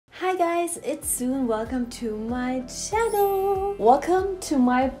Hi guys, it's Soon. Welcome to my channel. Welcome to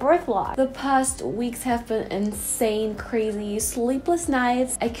my birth vlog. The past weeks have been insane, crazy, sleepless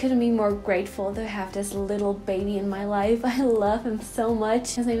nights. I couldn't be more grateful to have this little baby in my life. I love him so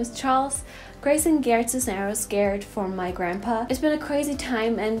much. His name is Charles. Grace and Garrett Cisneros scared for my grandpa. It's been a crazy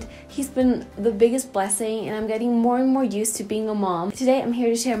time and he's been the biggest blessing, and I'm getting more and more used to being a mom. Today I'm here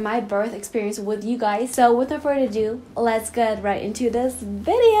to share my birth experience with you guys. So with no further ado, let's get right into this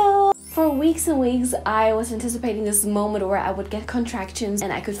video. For weeks and weeks, I was anticipating this moment where I would get contractions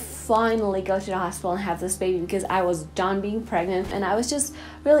and I could finally go to the hospital and have this baby, because I was done being pregnant and I was just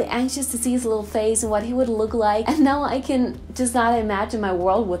really anxious to see his little face and what he would look like. And now I can just not imagine my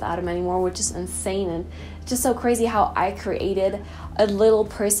world without him anymore, which is insane. And just so crazy how I created a little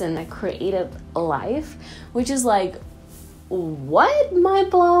person, I created a life, which is like, what? Mind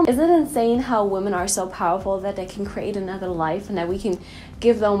blown. Is it insane how women are so powerful that they can create another life and that we can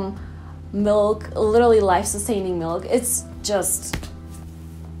give them milk, literally life-sustaining milk? It's just...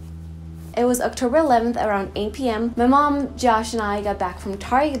 It was October 11th around 8 p.m. My mom, Josh, and I got back from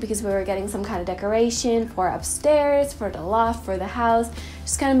Target because we were getting some kind of decoration for upstairs, for the loft, for the house,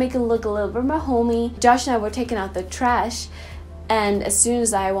 just kind of make it look a little bit more homey. Josh and I were taking out the trash, and as soon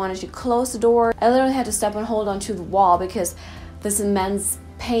as I wanted to close the door, I literally had to step and hold onto the wall because this immense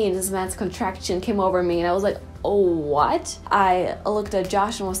pain, this immense contraction came over me, and I was like, oh, what? I looked at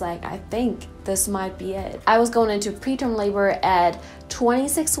Josh and was like, I think this might be it. I was going into preterm labor at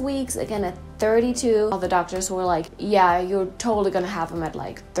 26 weeks, again at 32. All the doctors were like, yeah, you're totally gonna have him at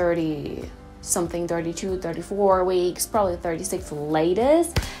like 30 something, 32, 34 weeks, probably 36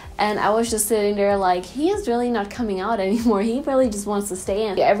 latest. And I was just sitting there like, he is really not coming out anymore. He really just wants to stay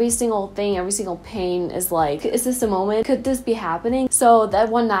in. Every single thing, every single pain is like, is this the moment? Could this be happening? So that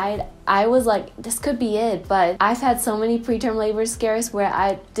one night, I was like, this could be it. But I've had so many preterm labor scares where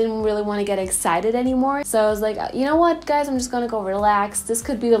I didn't really want to get excited anymore. So I was like, you know what, guys, I'm just gonna go relax. This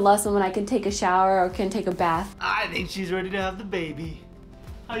could be the lesson when I can take a shower or can take a bath. I think she's ready to have the baby.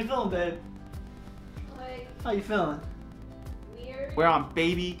 How you feeling, babe? Like, how you feeling? Weird. We're on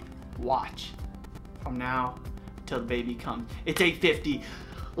baby watch from now till the baby comes. It's 8:50.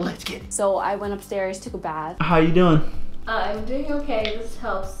 Let's get it. So I went upstairs, took a bath. How you doing? I'm doing okay. This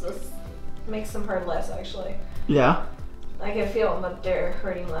helps. This makes them hurt less, actually. Yeah? I can feel them, but they're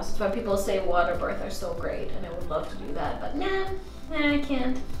hurting less. That's why people say water birth are so great, and I would love to do that, but nah, I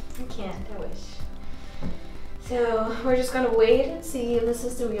can't. I wish. So we're just gonna wait and see if this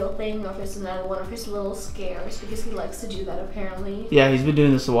is the real thing or if it's another one of his little scares, because he likes to do that apparently. Yeah, he's been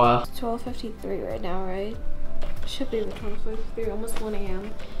doing this a while. It's 12:53 right now, right? Should be the 12:53, almost 1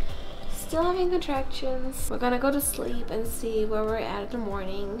 a.m. Still having contractions. We're gonna go to sleep and see where we're at in the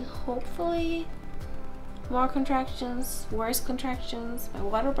morning. Hopefully more contractions, worse contractions, my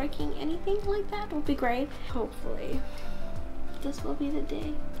water breaking, anything like that would be great. Hopefully this will be the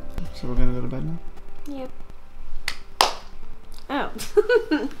day. So we're gonna go to bed now? Yep. Oh.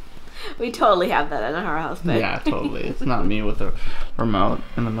 We totally have that in our house, but yeah, totally. It's not me with a remote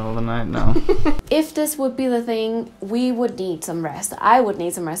in the middle of the night, no. If this would be the thing, we would need some rest. I would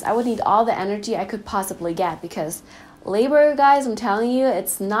need some rest. I would need all the energy I could possibly get, because labor, guys, I'm telling you,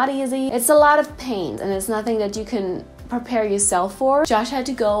 it's not easy. It's a lot of pain, and it's nothing that you can prepare yourself for. Josh had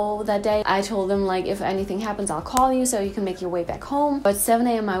to go that day. I told him, like, if anything happens, I'll call you so you can make your way back home. But 7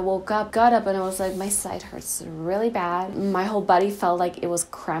 a.m. I woke up, got up, and I was like, my side hurts really bad. My whole body felt like it was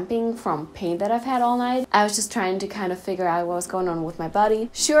cramping from pain that I've had all night. I was just trying to kind of figure out what was going on with my body.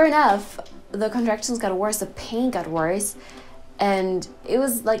 Sure enough, the contractions got worse, the pain got worse, and it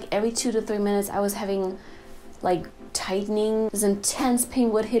was like every 2 to 3 minutes I was having like tightening. This intense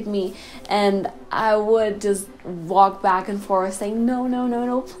pain would hit me, and I would just walk back and forth saying, no, no, no,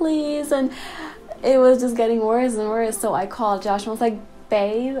 no, please. And it was just getting worse and worse. So I called Josh and I was like,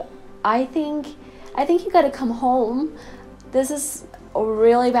 babe, I think you gotta come home. This is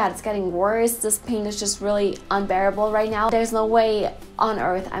really bad. It's getting worse. This pain is just really unbearable right now. There's no way on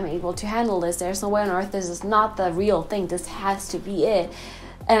earth I'm able to handle this. There's no way on earth this is not the real thing. This has to be it.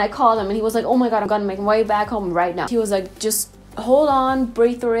 And I called him and he was like, oh my god, I'm gonna make my way back home right now. He was like, just hold on,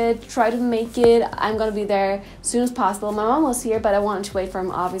 breathe through it, try to make it. I'm gonna be there as soon as possible. My mom was here, but I wanted to wait for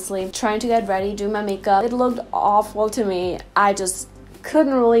him, obviously. Trying to get ready, do my makeup. It looked awful to me. I just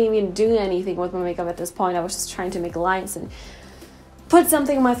couldn't really even do anything with my makeup at this point. I was just trying to make lines and put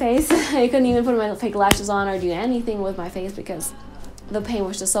something on my face. I couldn't even put my fake lashes on or do anything with my face because the pain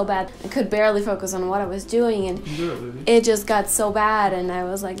was just so bad. I could barely focus on what I was doing, and it just got so bad. And I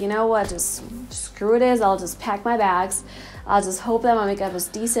was like, you know what, just screw it is. I'll just pack my bags. I'll just hope that my makeup is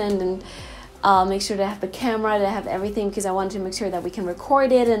decent. And make sure that I have the camera, that I have everything, because I wanted to make sure that we can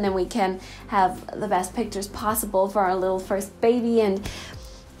record it and then we can have the best pictures possible for our little first baby. And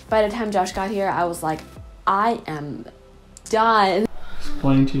by the time Josh got here, I was like, I am done.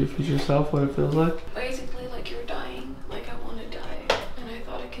 Explain to your future self what it feels like. Basically, like you're dying. Like I want to die, and I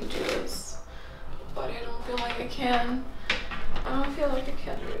thought I can do this, but I don't feel like I can. I don't feel like I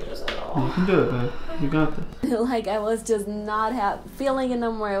can do this at all. You can do it, babe. You got this. Like I was just not feeling it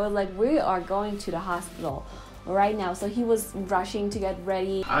no more. I was like, we are going to the hospital right now. So he was rushing to get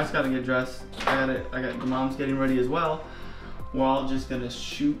ready. I just gotta get dressed. I got the mom's getting ready as well. We're all just gonna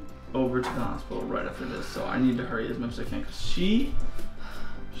shoot over to the hospital right after this. So I need to hurry as much as I can because she's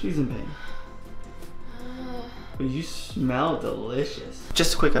in pain. But you smell delicious.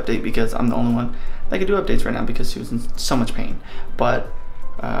 Just a quick update because I'm the only one that can do updates right now because she was in so much pain. But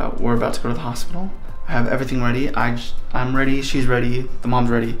we're about to go to the hospital. I have everything ready. I'm ready, she's ready, the mom's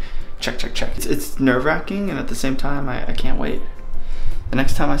ready. Check, check, check. It's nerve-wracking, and at the same time, I can't wait. The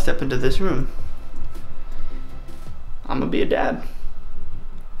next time I step into this room, I'm gonna be a dad.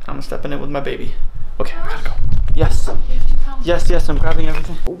 I'm gonna step in it with my baby. Okay, I gotta go. Yes. Yes, I'm grabbing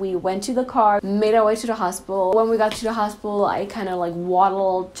everything. We went to the car, made our way to the hospital. When we got to the hospital, I kind of like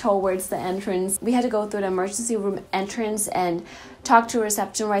waddled towards the entrance. We had to go through the emergency room entrance and talk to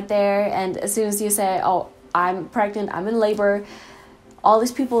reception right there. And as soon as you say, oh, I'm pregnant, I'm in labor, all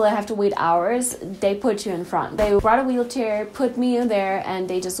these people that have to wait hours, they put you in front. They brought a wheelchair, put me in there, and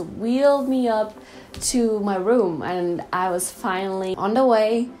they just wheeled me up to my room. And I was finally on the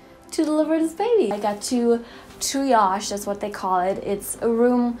way to deliver this baby. I got to triage, that's what they call it. It's a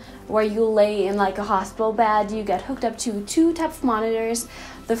room where you lay in like a hospital bed. You get hooked up to 2 types of monitors.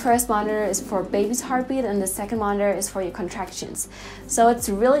 The first monitor is for baby's heartbeat and the second monitor is for your contractions. So it's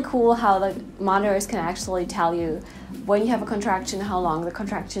really cool how the monitors can actually tell you when you have a contraction, how long the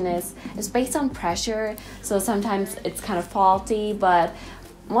contraction is. It's based on pressure, so sometimes it's kind of faulty, but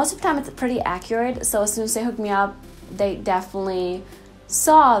most of the time it's pretty accurate. So as soon as they hooked me up, they definitely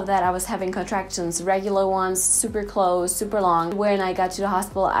saw that I was having contractions, regular ones, super close, super long. When I got to the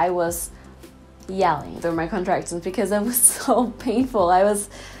hospital, I was yelling through my contractions because it was so painful. I was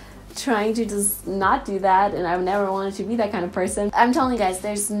trying to just not do that, and I've never wanted to be that kind of person. I'm telling you guys,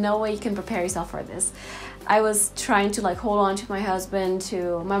 there's no way you can prepare yourself for this. I was trying to like hold on to my husband,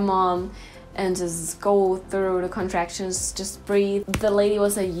 to my mom, and just go through the contractions, just breathe. The lady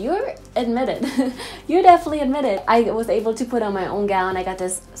was like, you're admitted. You're definitely admitted. I was able to put on my own gown. I got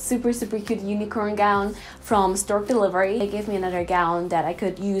this super cute unicorn gown from Stork Delivery. They gave me another gown that I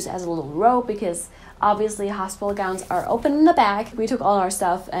could use as a little robe because obviously hospital gowns are open in the back. We took all our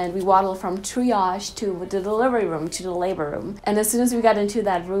stuff and we waddled from triage to the delivery room, to the labor room. And as soon as we got into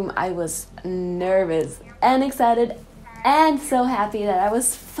that room, I was nervous and excited and so happy that I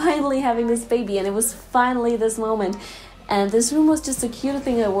was finally having this baby, and it was finally this moment. And this room was just the cutest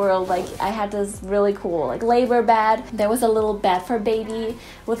thing in the world. Like, I had this really cool like labor bed. There was a little bed for baby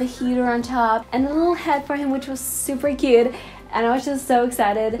with a heater on top and a little head for him, which was super cute. And I was just so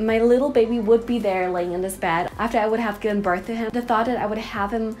excited. My little baby would be there laying in this bed after I would have given birth to him. The thought that I would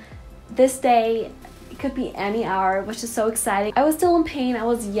have him this day, it could be any hour, was just so exciting. I was still in pain. I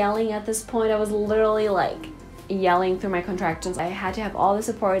was yelling at this point. I was literally like yelling through my contractions. I had to have all the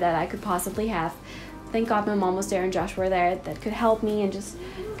support that I could possibly have. Thank God my mom was there and Josh were there that could help me and just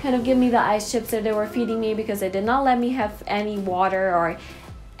kind of give me the ice chips that they were feeding me, because they did not let me have any water or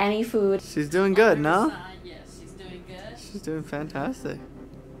any food. She's doing good, no? Yes, she's doing good. She's doing fantastic.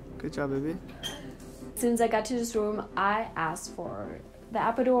 Good job, baby. As soon as I got to this room, I asked for the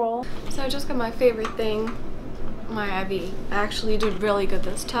epidural. So I just got my favorite thing, my IV. I actually did really good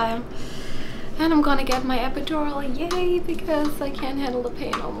this time. And I'm gonna get my epidural, yay, because I can't handle the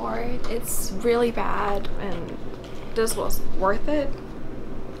pain no more. It's really bad, and this was worth it.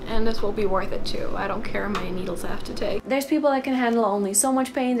 And this will be worth it too. I don't care how many needles I have to take. There's people that can handle only so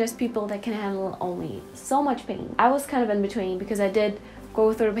much pain. There's people that can handle only so much pain. I was kind of in between because I did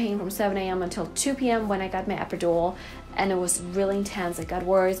go through the pain from 7 a.m. until 2 p.m. when I got my epidural, and it was really intense. It got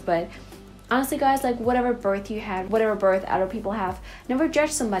worse, but honestly guys, like whatever birth you had, whatever birth other people have, never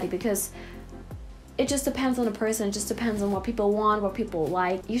judge somebody, because it just depends on the person. It just depends on what people want, what people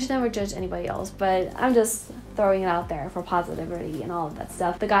like. You should never judge anybody else, but I'm just throwing it out there for positivity and all of that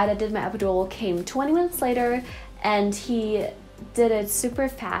stuff. The guy that did my epidural came 20 minutes later, and he did it super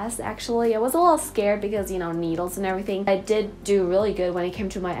fast actually. I was a little scared because, you know, needles and everything. I did do really good when it came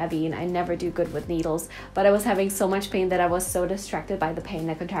to my IV, and I never do good with needles, but I was having so much pain that I was so distracted by the pain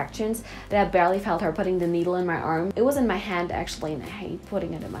and contractions that I barely felt her putting the needle in my arm. It was in my hand actually, and I hate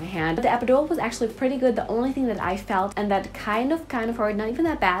putting it in my hand. But the epidural was actually pretty good. The only thing that I felt, and that kind of hurt, not even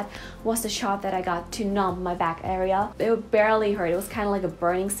that bad, was the shot that I got to numb my back area. It barely hurt. It was kind of like a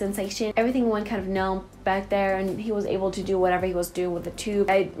burning sensation. Everything went kind of numb back there, and he was able to do whatever he was doing with the tube.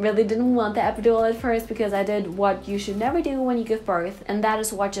 I really didn't want the epidural at first because I did what you should never do when you give birth, and that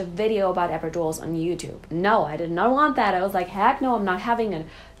is watch a video about epidurals on YouTube. No, I did not want that. I was like, heck no, I'm not having a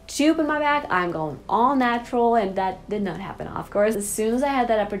tube in my back. I'm going all natural, and that did not happen, of course. As soon as I had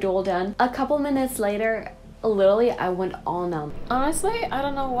that epidural done, a couple minutes later, literally, I went all numb. Honestly, I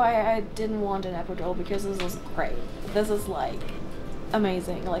don't know why I didn't want an epidural, because this is great. This is like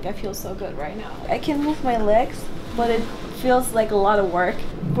amazing. Like, I feel so good right now. I can move my legs, but it feels like a lot of work.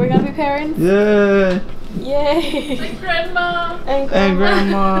 We're gonna be parents. Yay! Yay! And grandma. And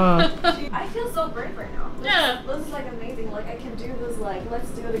grandma. I feel so great right now. Yeah. This is like amazing. Like, I can do this. Like, let's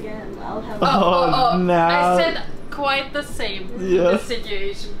do it again. I'll have. Oh, now. I said quite the same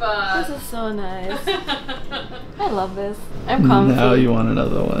situation, but This is so nice. I love this. I'm comfy. Now you want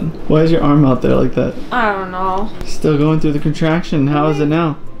another one. Why is your arm out there like that? I don't know. Still going through the contraction. How is it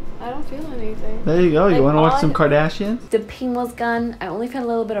now? I don't feel anything. There you go. You Like, want to watch some all Kardashians? The pain was gone. I only felt a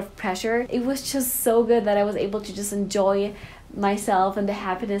little bit of pressure. It was just so good that I was able to just enjoy myself and the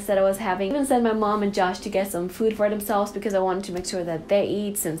happiness that I was having. I even sent my mom and Josh to get some food for themselves because I wanted to make sure that they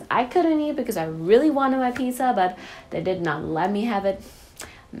eat, since I couldn't eat because I really wanted my pizza, but they did not let me have it.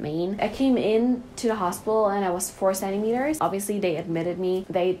 Mean. I came in to the hospital and I was 4 centimeters. Obviously, they admitted me.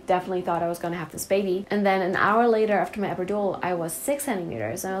 They definitely thought I was gonna have this baby. And then an hour later, after my epidural, I was 6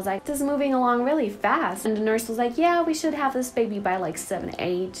 centimeters. And I was like, this is moving along really fast. And the nurse was like, yeah, we should have this baby by like 7,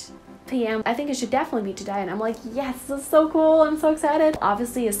 8 p.m. I think it should definitely be today. And I'm like, yes, this is so cool. I'm so excited.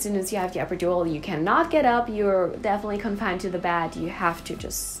 Obviously, as soon as you have the epidural, you cannot get up. You're definitely confined to the bed. You have to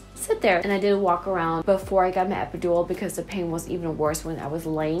just sit there. And I did walk around before I got my epidural because the pain was even worse when I was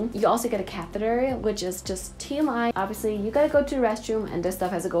laying. You also get a catheter, which is just TMI. Obviously, you gotta go to the restroom and this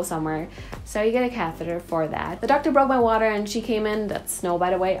stuff has to go somewhere. So you get a catheter for that. The doctor broke my water and she came in. That's Snow, by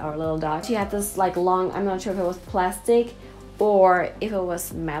the way, our little dog. She had this like long, I'm not sure if it was plastic or if it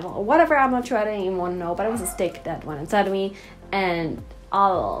was metal or whatever. I'm not sure. I didn't even want to know, but it was a stick that went inside of me, and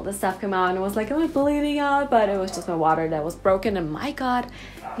all the stuff came out, and it was like, am I bleeding out? But it was just my water that was broken, and my God,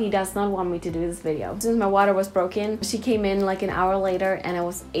 he does not want me to do this video. As soon as my water was broken, she came in like an hour later and I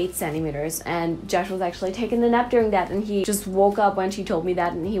was 8 centimeters, and Josh was actually taking a nap during that, and he just woke up when she told me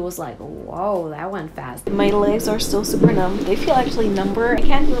that, and he was like, whoa, that went fast. My legs are still super numb. They feel actually number. I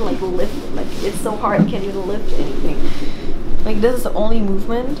can't even like lift, like it's so hard I can't even lift anything. Like, this is the only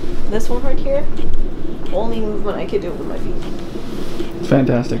movement, this one right here, only movement I could do with my feet.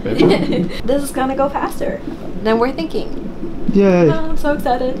 Fantastic, baby. This is gonna go faster than we're thinking. Yay. Oh, I'm so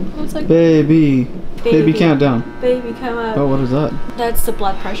excited. I'm so excited. Baby countdown. Baby, come out. Oh, what is that? That's the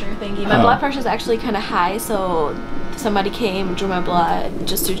blood pressure thingy. My blood pressure is actually kind of high, so somebody came, drew my blood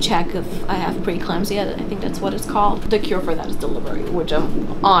just to check if I have preeclampsia. I think that's what it's called. The cure for that is delivery, which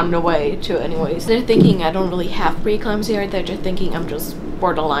I'm on the way to anyways. They're thinking I don't really have preeclampsia. They're just thinking I'm just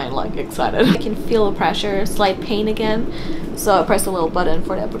borderline like excited. I can feel the pressure, slight pain again. So I pressed a little button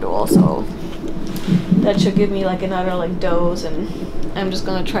for the epidural, so that should give me like another like dose, and I'm just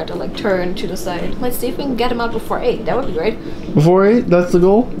gonna try to like turn to the side. Let's see if we can get him out before 8. That would be great. Before 8? That's the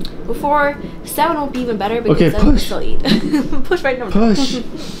goal? Before 7 would be even better because okay, then we still eat. Push right now. Push.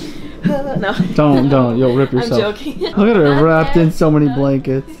 No. Don't. You'll rip yourself. I'm joking. Look at her wrapped in so many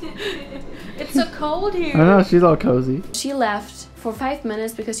blankets. it's so cold here. I know, she's all cozy. She left for 5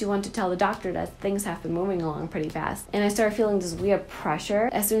 minutes because she wanted to tell the doctor that things have been moving along pretty fast. And I started feeling this weird pressure.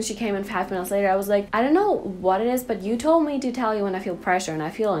 As soon as she came in 5 minutes later, I was like, I don't know what it is, but you told me to tell you when I feel pressure, and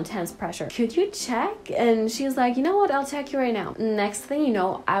I feel intense pressure. Could you check? And she was like, you know what, I'll check you right now. Next thing you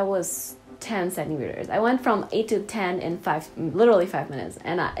know, I was 10 centimeters. I went from 8 to 10 in literally 5 minutes,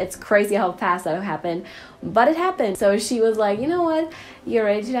 and it's crazy how fast that happened, but it happened. So she was like, you know what, you're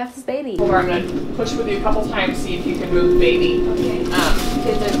ready to have this baby. Or I'm gonna push with you a couple times, see if you can move the baby. Okay.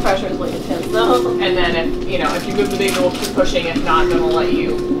 Because the pressure is like intense though. And then if you move the baby, we'll keep pushing. If not, then we'll let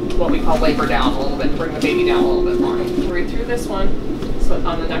you what we call labor down a little bit, bring the baby down a little bit more. Breathe through this one. So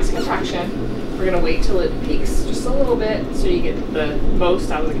on the next contraction, we're gonna wait till it peaks just a little bit so you get the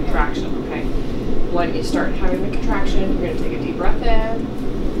most out of the contraction, okay? When you start having the contraction, you're gonna take a deep breath in,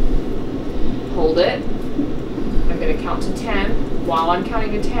 hold it. I'm gonna count to 10. While I'm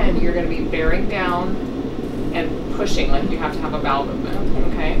counting to 10, you're gonna be bearing down and pushing like you have to have a bowel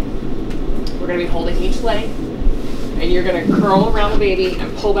movement, okay? We're gonna be holding each leg, and you're gonna curl around the baby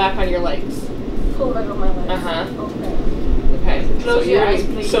and pull back on your legs. Pull back on my legs. Uh-huh. Okay. Okay. Close your eyes,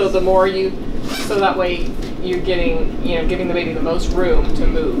 please. So the more you, so that way you're getting, giving the baby the most room to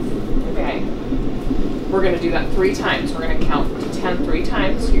move, okay? We're gonna do that 3 times. We're gonna count to 10 3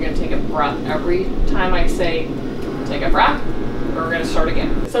 times. You're gonna take a breath every time I say, take a breath, or we're gonna start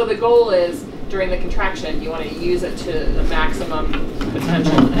again. So the goal is, during the contraction, you want to use it to the maximum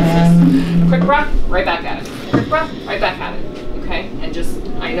potential. And just a quick breath, right back at it. Quick breath, right back at it. Okay? And just,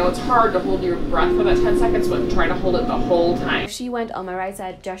 I know it's hard to hold your breath for that 10 seconds, but try to hold it the whole time. She went on my right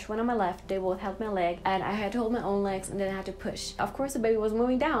side, Josh went on my left. They both held my leg, and I had to hold my own legs, and then I had to push. Of course, the baby was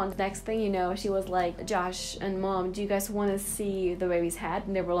moving down. The next thing you know, she was like, Josh and Mom, do you guys want to see the baby's head?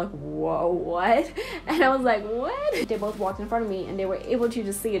 And they were like, whoa, what? And I was like, what? They both walked in front of me, and they were able to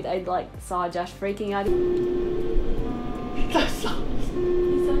just see it. I like saw Josh freaking out. He saw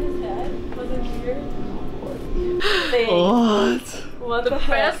his head? Was it weird? What? What the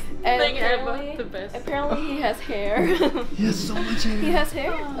best thing apparently, ever. The best. Apparently he has hair. He has so much hair. He has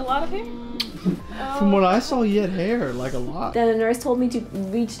hair? A lot of hair? From what I saw, he had hair, like a lot. Then the nurse told me to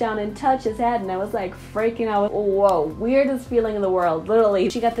reach down and touch his head, and I was like freaking out. Whoa, weirdest feeling in the world, literally.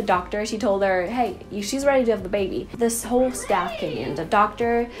 She got the doctor, she told her, hey, she's ready to have the baby. This whole staff came in. The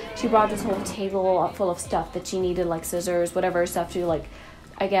doctor, she brought this whole table full of stuff that she needed, like scissors, whatever stuff to like,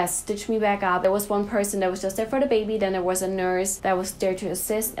 I guess, stitch me back up. There was one person that was just there for the baby, then there was a nurse that was there to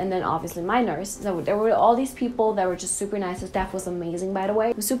assist, and then obviously my nurse. So there were all these people that were just super nice. The staff was amazing, by the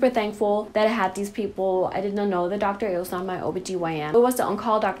way. I'm super thankful that I had these people. I did not know the doctor. It was not my OBGYN. It was the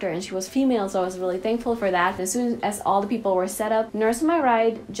on-call doctor, and she was female, so I was really thankful for that. As soon as all the people were set up, nurse on my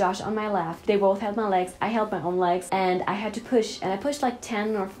right, Josh on my left, they both held my legs. I held my own legs, and I had to push, and I pushed like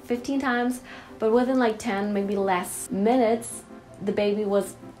 10 or 15 times, but within like 10, maybe less minutes, the baby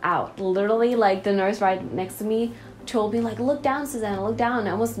was out. Literally, like the nurse right next to me told me like, look down, Susanna, look down. I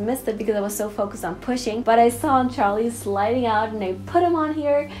almost missed it because I was so focused on pushing, but I saw Charlie sliding out, and they put him on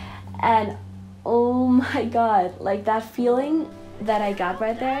here, and oh my god, like that feeling that I got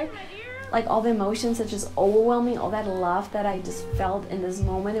right there, like all the emotions that just overwhelming, all that love that I just felt in this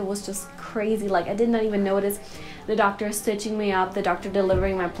moment, it was just crazy. Like I did not even notice the doctor stitching me up, the doctor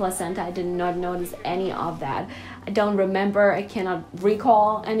delivering my placenta. I did not notice any of that. I don't remember, I cannot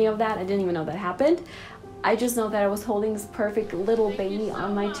recall any of that. I didn't even know that happened. I just know that I was holding this perfect little baby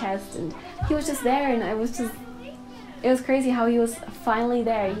on my chest, and he was just there, and I was just, it was crazy how he was finally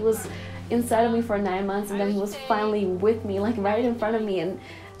there. He was inside of me for 9 months, and then he was finally with me, like right in front of me, and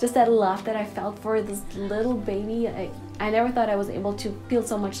just that love that I felt for this little baby. I never thought I was able to feel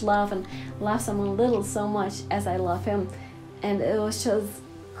so much love and love someone little so much as I love him, and it was just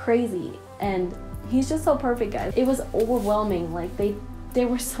crazy. And he's just so perfect, guys. It was overwhelming. Like they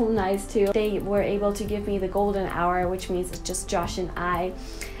were so nice too. They were able to give me the golden hour, which means it's just Josh and I,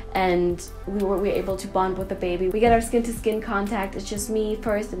 and we were able to bond with the baby. We get our skin-to-skin contact. It's just me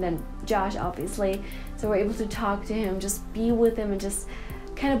first, and then Josh, obviously. So we're able to talk to him, just be with him, and just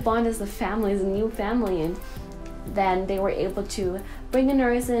kind of bond as a family, as a new family. And then they were able to bring a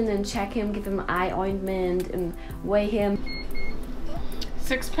nurse in and check him, give him eye ointment, and weigh him.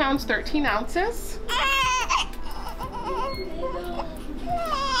 6 pounds, 13 ounces. Oh.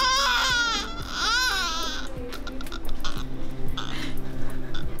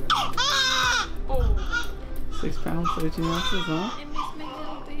 6 pounds, 13 ounces, huh? I miss my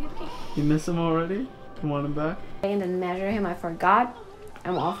little baby. You miss him already? You want him back? And then measure him, I forgot.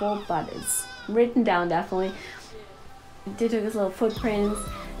 I'm awful, but it's written down definitely. They took his little footprints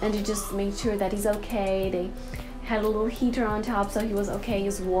and to just make sure that he's okay. They had a little heater on top, so he was okay, he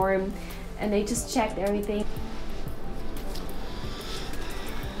was warm, and they just checked everything.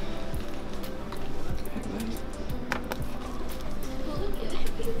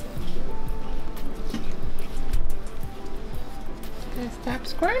 Stop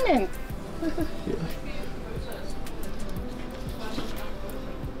squirming. Yeah.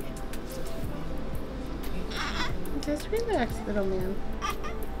 Just relax, little man.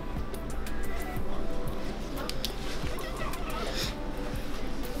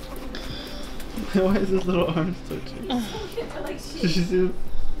 Why is his little arms touching? Did you see?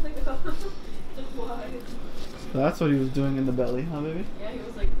 That's what he was doing in the belly, huh, baby? Yeah, he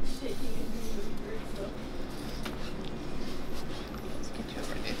was like shaking and doing weird stuff. Let's get you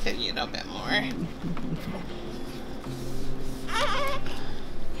over to sit you a bit more.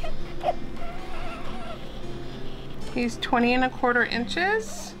 He's 20 1/4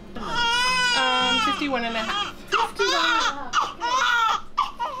 inches. 51 1/2. 51 and a half.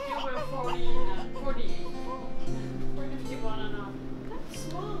 You were 40.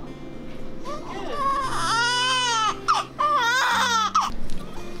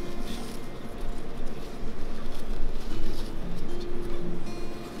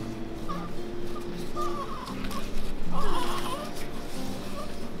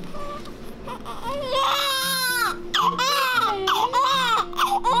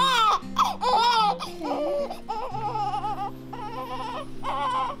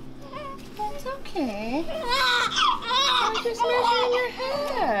 okay. I'm just measuring your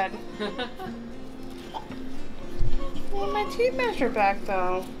head. I want my tape measure back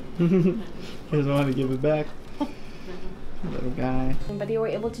though. He doesn't want to give it back. Little guy. But they were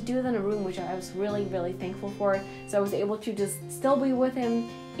able to do it in a room, which I was really, really thankful for. So I was able to just still be with him,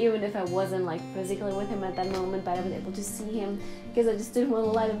 even if I wasn't like physically with him at that moment, but I was able to see him because I just didn't want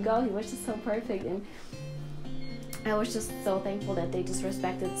to let him go. He was just so perfect, and I was just so thankful that they just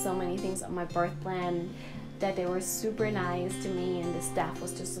respected so many things on my birth plan, that they were super nice to me, and the staff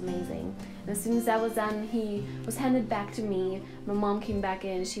was just amazing. And as soon as that was done, he was handed back to me. My mom came back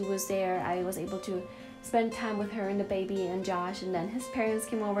in, she was there. I was able to spend time with her and the baby and Josh, and then his parents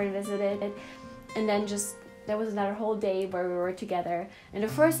came over and visited, and then just there was another whole day where we were together. And the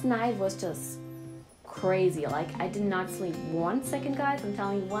first night was just crazy. Like, I did not sleep 1 second, guys. I'm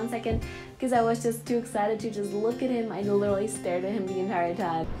telling you, 1 second, because I was just too excited to just look at him. I literally stared at him the entire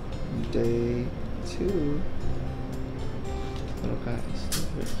time. Day 2. Little guys,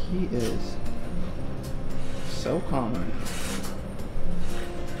 look, he is so calm right now.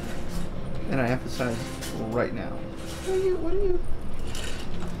 And I emphasize right now. What are you?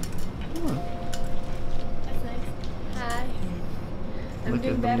 Come on. That's nice. Hi. I'm Look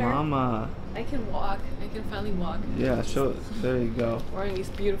doing at better. the mama. I can walk. I can finally walk. Yeah, show it. There you go. Wearing these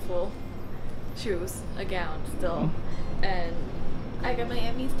beautiful shoes, a gown still, and I got my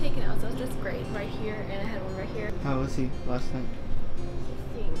Emmys taken out, so it's just great right here, and I had one right here. How was he last night?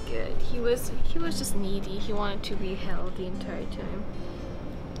 Doing good. He was just needy. He wanted to be held the entire time,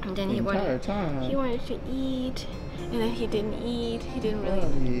 and then he wanted to eat, and then he didn't eat. He didn't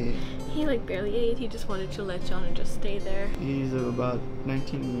really. He like barely ate. He just wanted to latch on and just stay there. He's about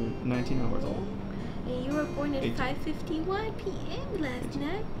 19 hours old. And you were born at 5:51 p.m. last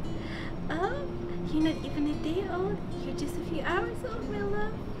night. Oh, you're not even a day old. You're just a few hours old, my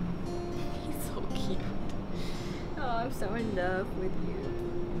love. He's so cute. Oh, I'm so in love with you.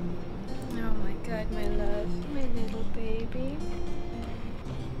 Oh my God, my love, my little baby.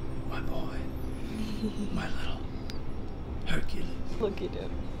 My boy. My little Hercules. Look at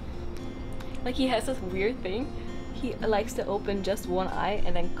him. Like, he has this weird thing. He likes to open just one eye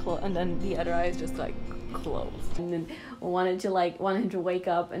and then the other eye is just like closed. And then wanted him to wake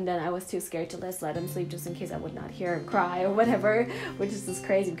up, and then I was too scared to just let him sleep just in case I would not hear him cry or whatever, which is just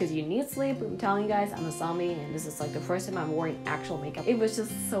crazy because you need sleep. I'm telling you guys, I'm a zombie, and this is like the first time I'm wearing actual makeup. It was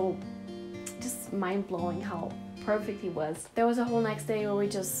just so mind-blowing how perfect he was. There was a whole next day where we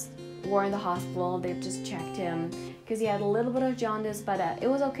just were in the hospital. They just checked him because he had a little bit of jaundice, but it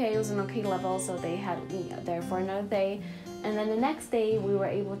was okay. It was an okay level, so they had me there for another day. And then the next day we were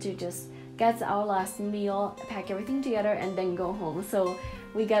able to just get our last meal, pack everything together, and then go home. So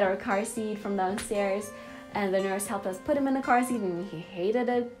we got our car seat from downstairs, and the nurse helped us put him in the car seat, and he hated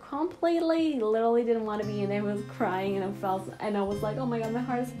it completely. He literally didn't want to be in there. He was crying, and I was like, oh my God, my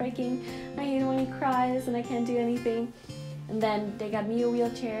heart is breaking. I hate it when he cries and I can't do anything. And then they got me a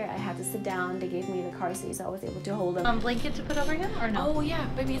wheelchair. I had to sit down. They gave me the car seat, so I was able to hold him. Blanket to put over him or no? Oh yeah,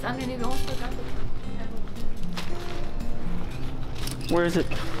 baby, it's underneath. Don't forget. Where is it?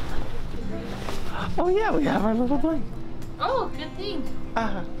 Oh yeah, we have our little blanket. Oh, good thing.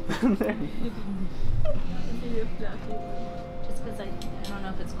 Ah, there. Just because I don't know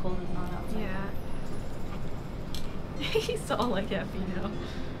if it's cold or not outside. Yeah. He's all like happy now.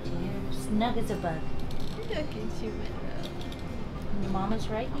 You're snug as a bug. Look at you, my love. And your mama's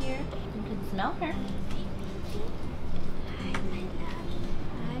right here. You can smell her. Hi, my love.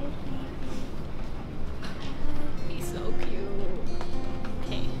 Hi, baby. He's so cute.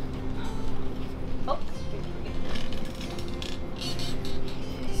 Okay. Oh.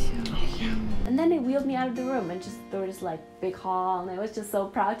 And then they wheeled me out of the room, and there was just like big hall, and I was just so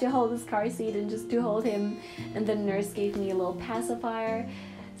proud to hold his car seat and just to hold him. And the nurse gave me a little pacifier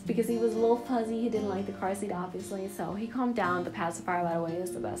because he was a little fuzzy. He didn't like the car seat, obviously, so he calmed down. The pacifier, by the way,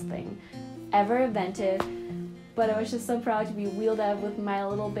 is the best thing ever invented. But I was just so proud to be wheeled out with my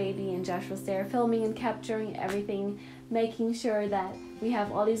little baby, and Josh was there filming and capturing everything, making sure that we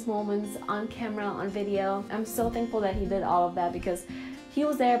have all these moments on camera, on video. I'm so thankful that he did all of that because he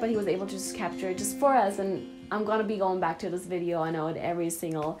was there, but he was able to just capture it just for us. And I'm gonna be going back to this video, I know, at every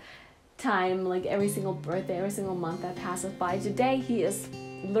single time, like every single birthday, every single month that passes by. Today he is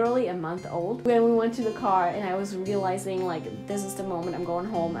literally a month old. When we went to the car, and I was realizing, like, this is the moment I'm going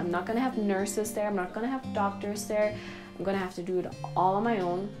home. I'm not gonna have nurses there, I'm not gonna have doctors there, I'm gonna have to do it all on my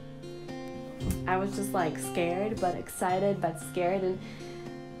own. I was just like scared but excited but scared. And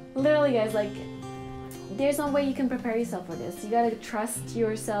literally, guys, like, there's no way you can prepare yourself for this. You gotta trust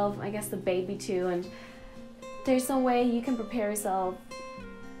yourself, I guess the baby too, and there's no way you can prepare yourself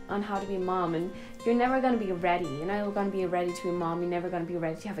on how to be a mom, and you're never gonna be ready. You're never gonna be ready to be a mom. You're never gonna be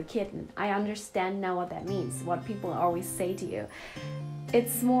ready to have a kid. And I understand now what that means. What people always say to you.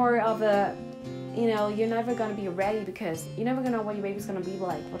 It's more of a, you know, you're never gonna be ready because you're never gonna know what your baby's gonna be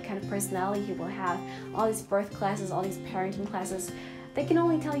like, what kind of personality he will have. All these birth classes, all these parenting classes, they can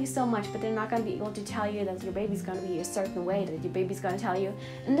only tell you so much, but they're not going to be able to tell you that your baby's going to be a certain way, that your baby's going to tell you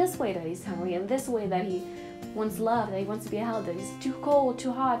in this way that he's hungry, in this way that he wants love, that he wants to be held, that he's too cold,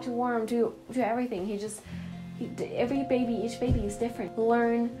 too hot, too warm, too everything. Every baby, each baby is different.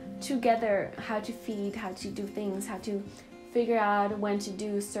 Learn together how to feed, how to do things, how to figure out when to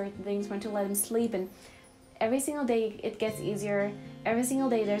do certain things, when to let him sleep, and every single day it gets easier. Every single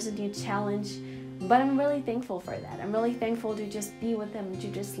day there's a new challenge. But I'm really thankful for that. I'm really thankful to just be with him, to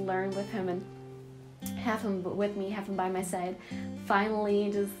just learn with him and have him with me, have him by my side.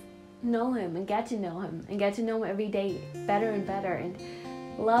 Finally, just know him and get to know him and get to know him every day better and better and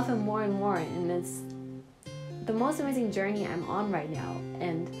love him more and more. And it's the most amazing journey I'm on right now.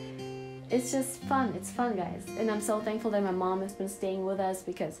 And it's just fun. It's fun, guys. And I'm so thankful that my mom has been staying with us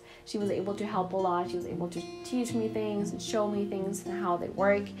because she was able to help a lot. She was able to teach me things and show me things and how they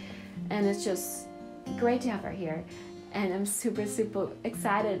work. And it's just great to have her here, and I'm super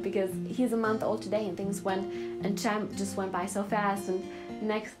excited because he's a month old today, and time just went by so fast, and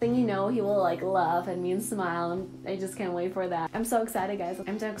next thing you know he will like laugh at me and smile, and I just can't wait for that. I'm so excited, guys.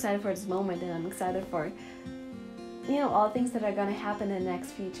 I'm so excited for this moment, and I'm excited for, you know, all things that are gonna happen in the next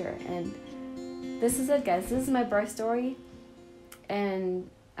future. And this is it, guys. This is my birth story, and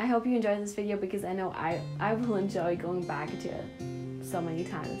I hope you enjoyed this video because I know I will enjoy going back to it so many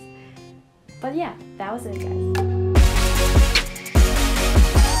times. But yeah, that was it, guys.